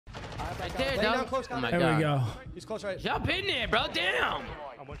Right there, Lay down dog. close, Oh my Kyle. There we god. go. He's close right. Jump in there, bro. Damn.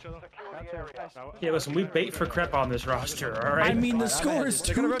 Yeah, listen, we bait for crep on this roster, all right? I mean, the score is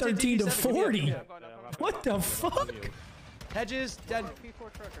They're gonna rotate 213 to DP7. 40. What the fuck? Hedges, dead.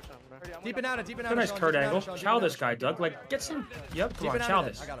 Deep and out, deep and out. Good nice Sean, Kurt deep and out, angle. Sean, deep Chow and this out. guy, Doug. Like, get some. Yep, come Deep on, and out chow of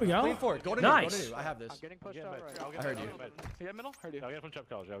it. this. I got There we it. go. Lean forward. Go to Nice. new. Go to new. I have this. Getting pushed out right. I heard you. You get middle? Heard you. I'll get it from chop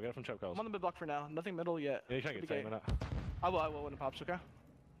calls. Yeah, I'll get it from chop calls. I'm on the mid block for now. Nothing middle yet. Yeah, you can't Should get be taken gate. that. I will when it pops, okay?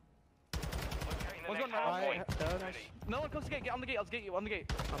 One's going right. No one close to gate. Get on the gate. I'll get you on the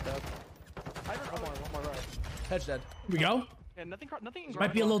gate. I'm dead. One more right. Hedge dead. Here we go. Yeah, nothing.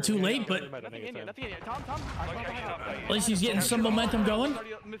 Might be a little too late, but Nothing in here. Nothing in here. Tom. at least he's getting some momentum going.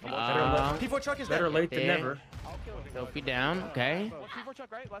 P4 truck is Better dead. late than never. Sophie down. Okay. P4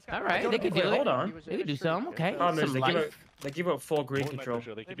 truck, right? Last guy. All right. They could do Wait, it. hold on. They could do something. Okay. Problem is Some they give up full green control.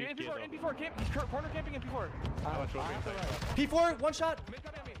 They keep In P4, camp. He's corner camping in P4. P4, one shot. Mid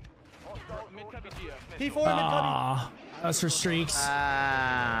copy on me. Mid copy Gio. P4, mid copy. Ah, that's for streaks.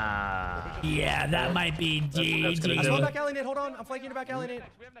 Yeah, that might be gonna do Spawn GG. back alley Nate. Hold on. I'm flanking your back alley Nate.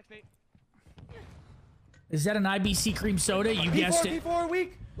 We have next, Nate. Is that an IBC cream soda? You guessed P4, it. P4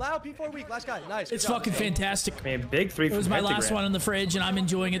 weak. Loud P4 weak. Last guy. Nice. It's Good job. fucking fantastic. I mean, big three It from was my last Pentagram. one in the fridge, and I'm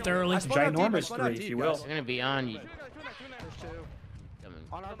enjoying it thoroughly. I spawned out deep, I Ginormous spawned out three, if deep, you will. guys. They're gonna be on you.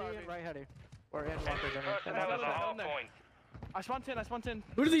 On RB and right heady. Or in walkers. I spawned 10.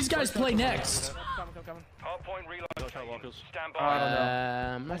 Who do these guys play next? Coming. Hardpoint reload. Stand by. I don't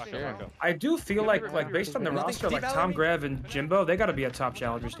know. I'm not sure. I do feel like based on the roster, like Tom Grev and Jimbo, they got to be a top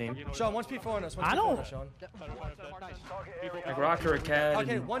challengers team. Sean, one's P4 on us. One's I P4 don't- on us, Sean. Like Rocker, Acad.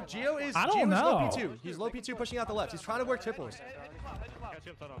 Okay, one. Gio is I don't Gio is low know. P2. He's low P2 pushing out the left. He's trying to work triples.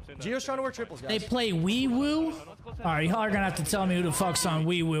 Gio's trying to work triples, They guys. play Wee Woo? Alright, y'all are gonna have to tell me who the fuck's on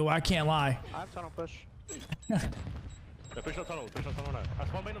Wee Woo. I can't lie. I have tunnel push. Push up tunnel now. I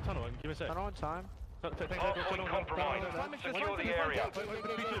spawn main of tunnel. Give me a sec. Tunnel on time. Hardpoint compromised. Secure the area.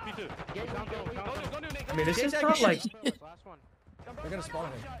 P2. I mean, this is not like Last one. They're gonna spawn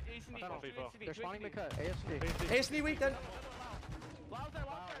him. They're spawning mid cut. ASD. ASD weak then.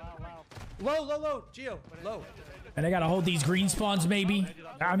 Low. Gio, low. And I gotta hold these green spawns, maybe.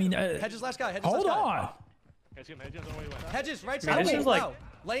 I mean, Hedges last guy. Hedges hold last guy. on. Hedges right Man, side. this Wait, is like- wow.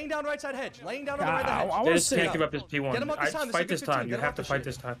 Laying down right side hedge. Laying down on the right I side hedge. they wanna just say, can't give up his P1. Get him up this time. This is Fight a this good time. 15. You Get him have up to this fight shit.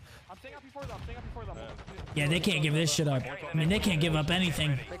 this time. I'm staying out before them. yeah, they can't give this shit up. I mean, they can't give up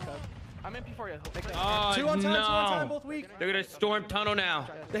anything. I'm in P4 yet. Oh, Two on time, both weak. They're gonna storm tunnel now.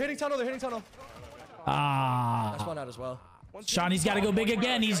 They're hitting tunnel. I Ah, spawned out as well. Shawnee's gotta go big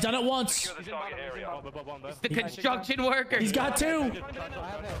again. He's done it once. Secure the target area. The construction worker. He's got two.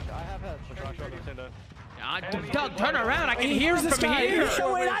 I have hedge. Doug, turn around. I can He hear hears him this from guy. here.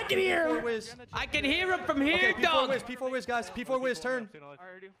 Oh, wait, I can hear P4 him. whiz. I can hear him from here, Okay, P4 Doug. whiz. P4 whiz, guys. P4 whiz. Turn.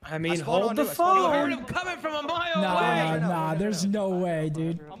 I mean, spawned hold on the you, I spawned You on heard phone. him coming from a mile Nah, away. nah, there's no way,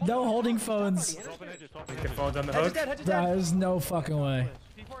 dude. No holding phones. Your phone's on the Hedges hook. dead. Hedges Nah, dead. there's no fucking way.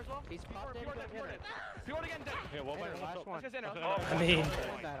 P4 as well. He's P4 again. Last one. I mean,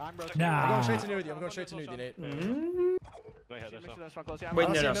 I'm going Nah. straight to new with you. I'm going straight to new with you, Nate. wait,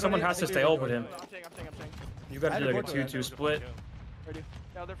 no. Someone has to stay ult with him. I'm staying. You got to do like a 2-2 split.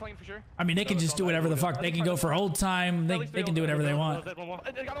 Yeah, they're playing for sure. I mean, they can just do whatever the fuck. They can go for old time. They can do whatever they want. They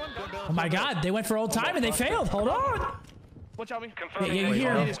got one. Oh my god, they went for old time and they failed. Hold on. Watch out me. Yeah, you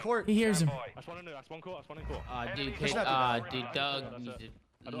hear Nate him. is court. He hears him. I spawn in court. Dude, Push that dude, Doug needs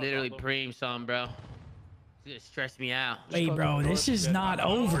to literally preem some, bro. It's gonna stress me out. Wait, bro, this is not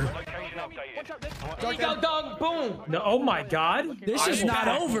over. There you go, Doug. Boom. No, oh my God. This is not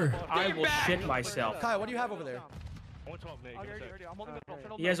over. I will shit myself. Kyle, what do you have over there? I'm holding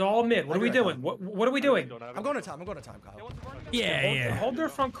middle. He has all mid. What are we doing? What are we doing? I'm going to time, Kyle. Yeah. Hold their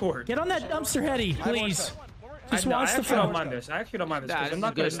front court. Get on that dumpster heady, please. Just I watch the actually don't front. mind this. I actually don't mind this Nah, because this I'm is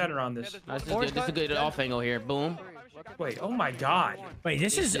not going good. to center on this. This is a good off angle here. Boom. Wait, oh my God. Wait,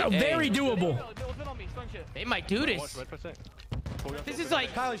 this is very doable. They might do this. This is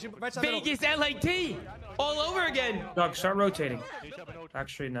like Kyle, you right side middle. Vegas LAT all over again. Doug, start rotating.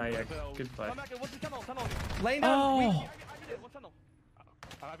 Actually, no, yeah, good play. Laying down. Oh,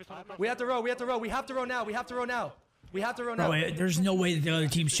 We have to row. We have to row now. bro, there's no way that the other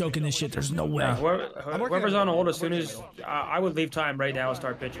team's choking this shit. There's no way. Whoever's on hold as soon as I would leave time right now and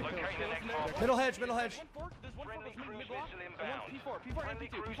start pitching. Middle hedge.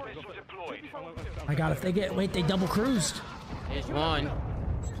 My god, if they get, wait, they double cruised. There's one.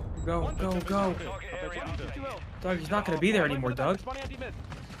 Go. Doug, he's not going to be there anymore, Doug.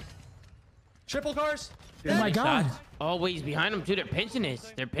 Triple cars. Oh my god. Always behind them too. They're pinching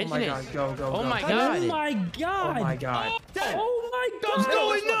this. They're Oh pinching my this. God, go. Oh my Oh god. my god. Oh my God. Dead. Oh my Doug's god.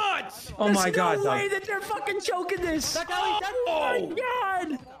 going nuts. Oh my There's God, no way Doug. that they're fucking choking this. Back alley, dead. Oh my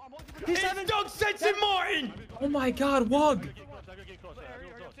God. He's Doug Sensen Martin. Oh my God, Wug.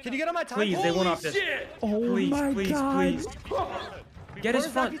 Can you get on my time? Please, they went off this. Oh Please, my please, God. please. Get his Where's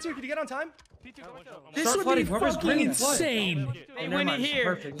that front. P2? Can you get on time? This Start would flooding. be Whoever's fucking green, flood. insane. They never win it mind. here.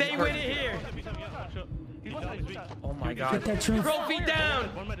 Perfect. They win it here. Oh my God. Get that trophy. Trophy down.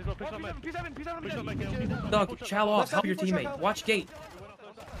 Doug, chow off. Help your teammate. Watch gate.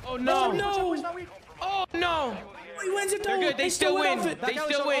 Oh no. Oh no. Oh no. He wins it though. They're good. They still went win. off it. They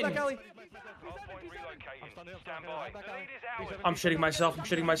still win. Hardpoint relocating. Stand by. The lead is ours. I'm shitting myself. I'm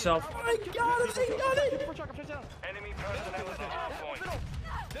shitting myself. Oh my God, have they done it? Enemy personnel at the hardpoint.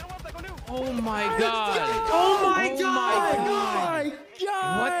 Oh my God. Oh my Oh God. my Oh my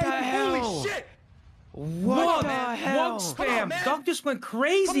God. What the hell? Holy shit! What the hell? Wug spam. Doug just went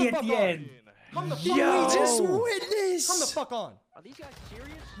crazy at the end. Come the fuck We on. just Come the witnessed. fuck on. Are these guys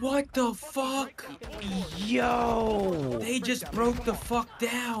serious? What the fuck? Yo. They just broke the fuck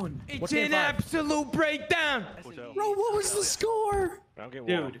down. It's an absolute breakdown. Bro, what was the score?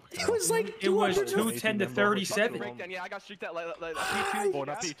 Dude, It was like it was 200 to 210 to 37. Breakdown, yeah, I got streaked at like P2. Oh,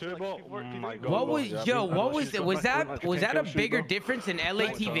 not P2, bro. Oh my God. What was what was it? Was that a bigger difference in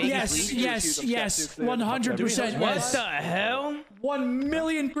LAT Vegas? Yes, league? yes, 100% What yes. the hell?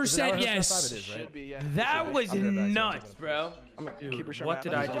 1,000,000% It yes. is, right? Should be, yeah. That was nuts, bro. Dude, what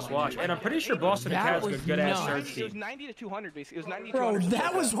did I just watch? And I'm pretty sure Boston That has a was good ass nuts. search It was team. 90 to 200, basically. It was 90 to Bro, 200.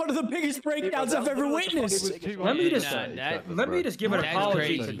 that was one of the biggest breakdowns I've ever witnessed. Let me just Nah, that- let me just give an That's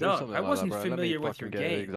apology crazy. to Doug. I wasn't familiar with your game.